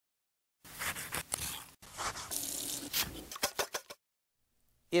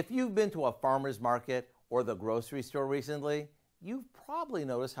If you've been to a farmer's market or the grocery store recently, you've probably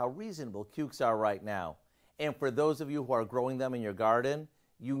noticed how reasonable cukes are right now. And for those of you who are growing them in your garden,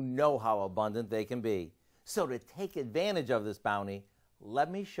 you know how abundant they can be. So to take advantage of this bounty,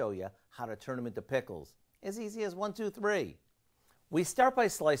 let me show you how to turn them into pickles. As easy as 1, 2, 3. We start by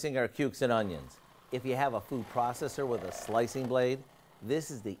slicing our cukes and onions. If you have a food processor with a slicing blade,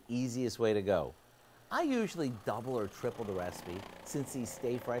 this is the easiest way to go. I usually double or triple the recipe since these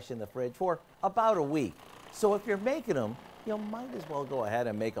stay fresh in the fridge for about a week. So if you're making them, you might as well go ahead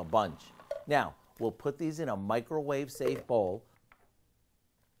and make a bunch. Now, we'll put these in a microwave-safe bowl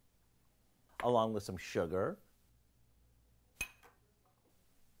along with some sugar,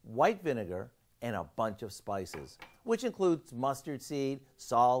 white vinegar, and a bunch of spices, which includes mustard seed,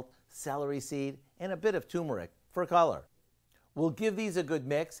 salt, celery seed, and a bit of turmeric for color. We'll give these a good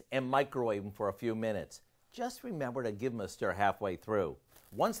mix and microwave them for a few minutes. Just remember to give them a stir halfway through.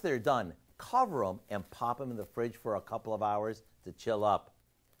 Once they're done, cover them and pop them in the fridge for a couple of hours to chill up.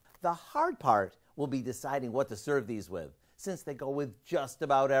 The hard part will be deciding what to serve these with, since they go with just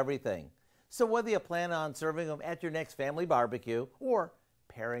about everything. So whether you plan on serving them at your next family barbecue or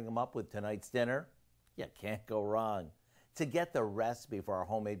pairing them up with tonight's dinner, you can't go wrong. To get the recipe for our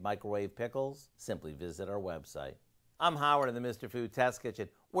homemade microwave pickles, simply visit our website. I'm Howard in the Mr. Food Test Kitchen,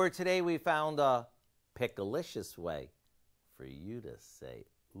 where today we found a picklicious way for you to say,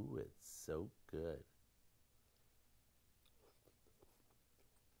 ooh, it's so good.